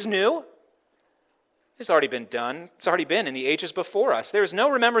 this is new? It's already been done. It's already been in the ages before us. There is no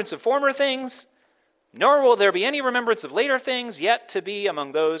remembrance of former things, nor will there be any remembrance of later things yet to be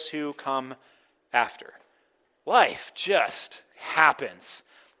among those who come after. Life just happens.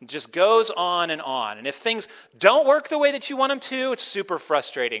 It just goes on. And if things don't work the way that you want them to, it's super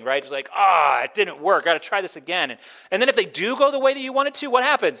frustrating, right? It's like, it didn't work. Got to try this again. And then if they do go the way that you want it to, what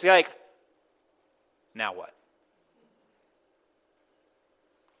happens? You're like, now what?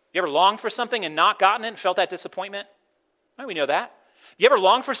 You ever longed for something and not gotten it and felt that disappointment? Well, we know that. You ever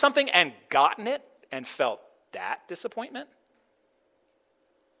longed for something and gotten it and felt that disappointment?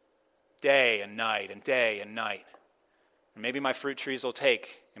 day and night and day and night. And maybe my fruit trees will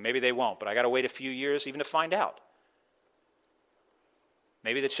take, and maybe they won't, but I got to wait a few years even to find out.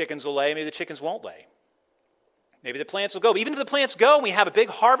 Maybe the chickens will lay, maybe the chickens won't lay. Maybe the plants will go. But even if the plants go and we have a big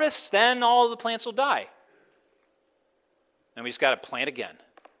harvest, then all the plants will die. And we just got to plant again.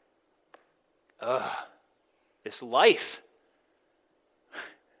 This life.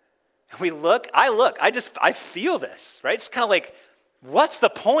 And I feel this, right? It's kind of like, what's the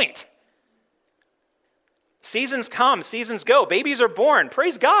point? Seasons come, seasons go. Babies are born.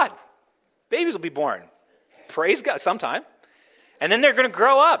 Praise God. Babies will be born. Praise God sometime. And then they're going to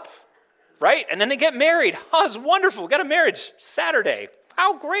grow up, right? And then they get married. Oh, it's wonderful. We got a marriage Saturday.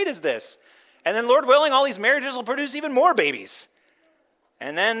 How great is this? And then, Lord willing, all these marriages will produce even more babies.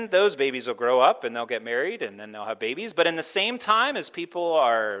 And then those babies will grow up and they'll get married and then they'll have babies. But in the same time as people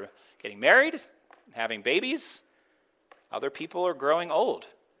are getting married, having babies, other people are growing old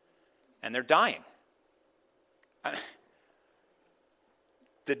and they're dying.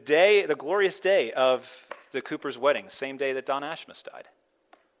 The glorious day of the Cooper's wedding, same day that Don Ashmus died.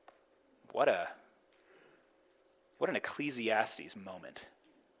 What an Ecclesiastes moment.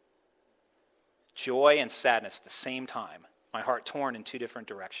 Joy and sadness at the same time. My heart torn in two different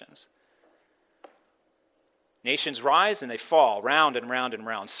directions. Nations rise and they fall, round and round and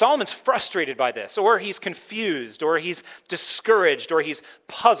round. Solomon's frustrated by this, or he's confused, or he's discouraged, or he's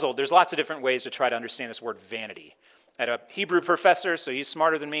puzzled. There's lots of different ways to try to understand this word vanity. I had a Hebrew professor, so he's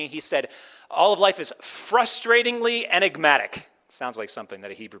smarter than me. He said, all of life is frustratingly enigmatic. Sounds like something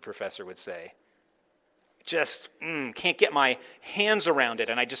that a Hebrew professor would say. Just can't get my hands around it,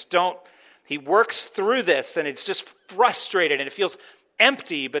 and I just don't. He works through this, and it's just frustrated, and it feels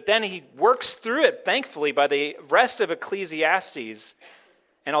empty, but then he works through it, thankfully, by the rest of Ecclesiastes.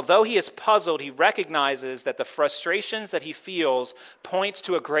 And although he is puzzled, he recognizes that the frustrations that he feels points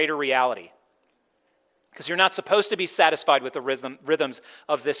to a greater reality. Because you're not supposed to be satisfied with the rhythms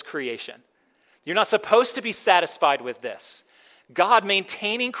of this creation. You're not supposed to be satisfied with this. God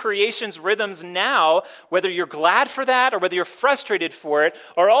maintaining creation's rhythms now, whether you're glad for that or whether you're frustrated for it,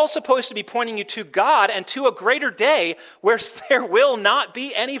 are all supposed to be pointing you to God and to a greater day where there will not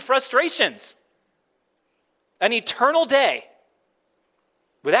be any frustrations. An eternal day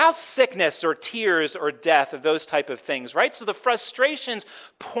without sickness or tears or death or those type of things, right? So the frustrations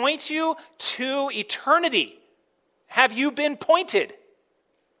point you to eternity. Have you been pointed?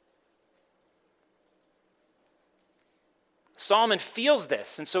 Solomon feels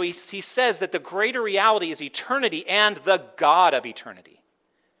this, and so he says that the greater reality is eternity and the God of eternity.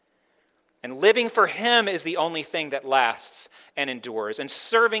 And living for him is the only thing that lasts and endures. And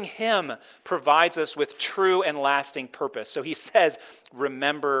serving him provides us with true and lasting purpose. So he says,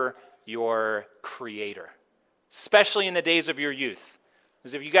 remember your Creator, especially in the days of your youth.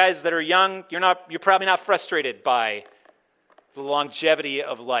 Because if you guys that are young, you're probably not frustrated by the longevity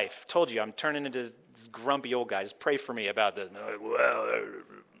of life. Told you, I'm turning into this grumpy old guy. Just pray for me about this. Well,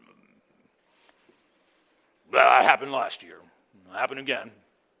 that happened last year. It'll happen again.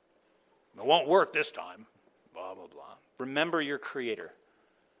 It won't work this time. Blah, blah, blah. Remember your Creator,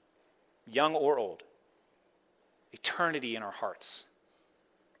 young or old. Eternity in our hearts.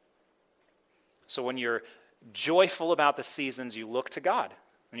 So when you're joyful about the seasons, you look to God.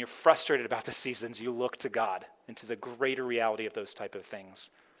 When you're frustrated about the seasons, you look to God and to the greater reality of those type of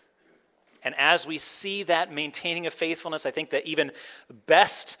things. And as we see that maintaining of faithfulness, I think that even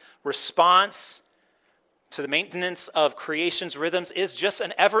best response to the maintenance of creation's rhythms is just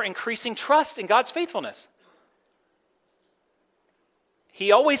an ever-increasing trust in God's faithfulness.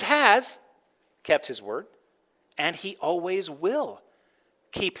 He always has kept his word, and he always will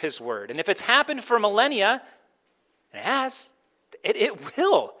keep his word. And if it's happened for millennia, and it has, it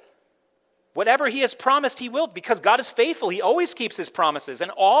will. Whatever he has promised, he will, because God is faithful. He always keeps his promises.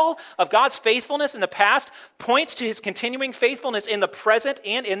 And all of God's faithfulness in the past points to his continuing faithfulness in the present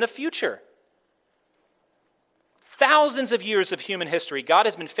and in the future. Thousands of years of human history, God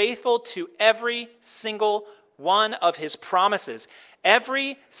has been faithful to every single one of his promises.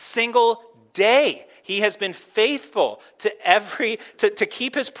 Every single day, he has been faithful to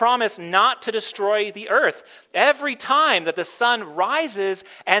keep his promise not to destroy the earth. Every time that the sun rises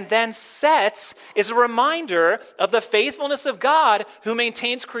and then sets is a reminder of the faithfulness of God who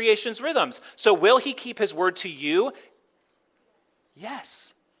maintains creation's rhythms. So will he keep his word to you?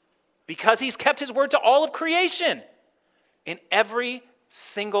 Yes, because he's kept his word to all of creation in every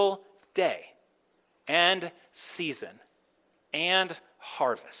single day and season and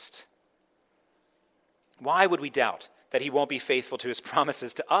harvest. Why would we doubt that he won't be faithful to his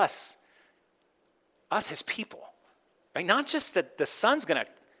promises to us, his people? Right? Not just that the sun's going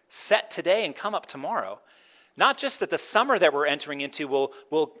to set today and come up tomorrow. Not just that the summer that we're entering into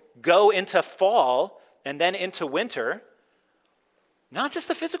will go into fall and then into winter. Not just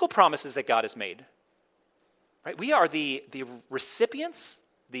the physical promises that God has made. Right? We are the recipients,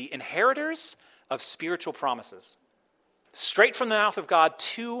 the inheritors of spiritual promises. Straight from the mouth of God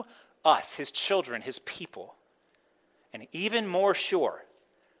to us, his children, his people. And even more sure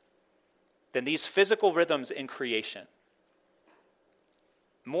than these physical rhythms in creation.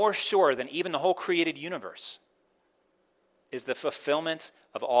 More sure than even the whole created universe is the fulfillment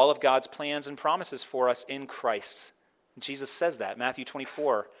of all of God's plans and promises for us in Christ. Jesus says that, Matthew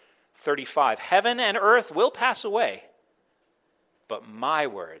 24:35. Heaven and earth will pass away, but my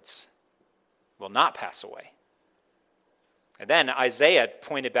words will not pass away. And then Isaiah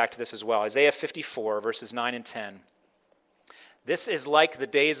pointed back to this as well. Isaiah 54, verses 9 and 10. This is like the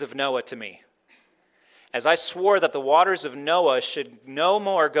days of Noah to me. As I swore that the waters of Noah should no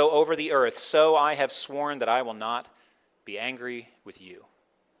more go over the earth, so I have sworn that I will not be angry with you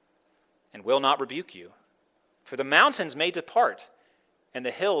and will not rebuke you. For the mountains may depart and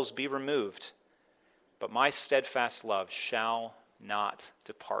the hills be removed, but my steadfast love shall not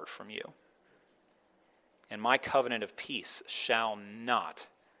depart from you, and my covenant of peace shall not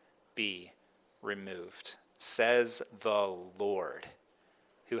be removed, says the Lord,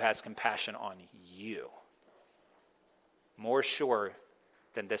 who has compassion on you. More sure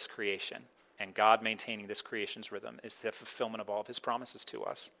than this creation, and God maintaining this creation's rhythm, is the fulfillment of all of his promises to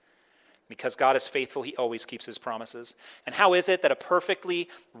us. Because God is faithful, he always keeps his promises. And how is it that a perfectly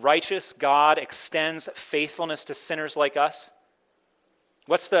righteous God extends faithfulness to sinners like us?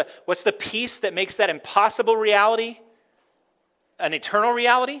 What's the peace that makes that impossible reality an eternal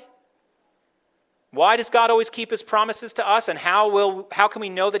reality? Why does God always keep his promises to us, and how can we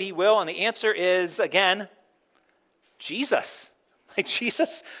know that he will? And the answer is, again, Jesus. Like,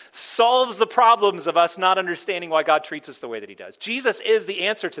 Jesus solves the problems of us not understanding why God treats us the way that he does. Jesus is the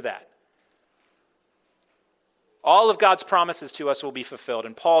answer to that. All of God's promises to us will be fulfilled.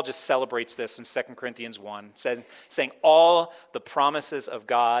 And Paul just celebrates this in 2 Corinthians 1, saying all the promises of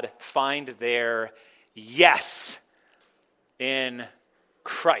God find their yes in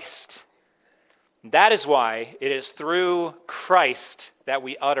Christ. That is why it is through Christ that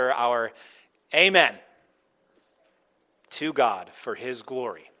we utter our amen to God for his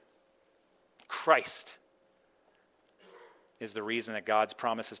glory. Christ is the reason that God's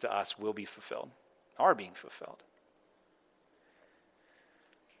promises to us will be fulfilled, are being fulfilled.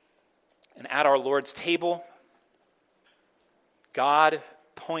 And at our Lord's table, God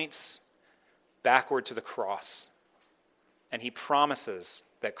points backward to the cross, and he promises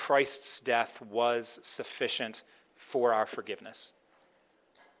that Christ's death was sufficient for our forgiveness.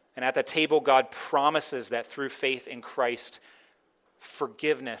 And at the table, God promises that through faith in Christ,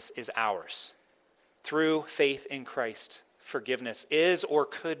 forgiveness is ours. Through faith in Christ, forgiveness is or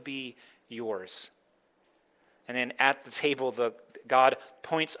could be yours. And then at the table, God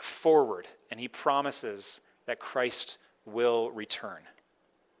points forward, and he promises that Christ will return.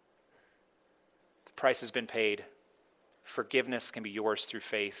 The price has been paid. Forgiveness can be yours through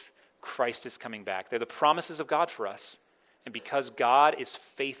faith. Christ is coming back. They're the promises of God for us. And because God is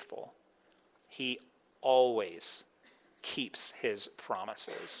faithful, he always keeps his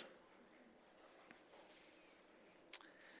promises.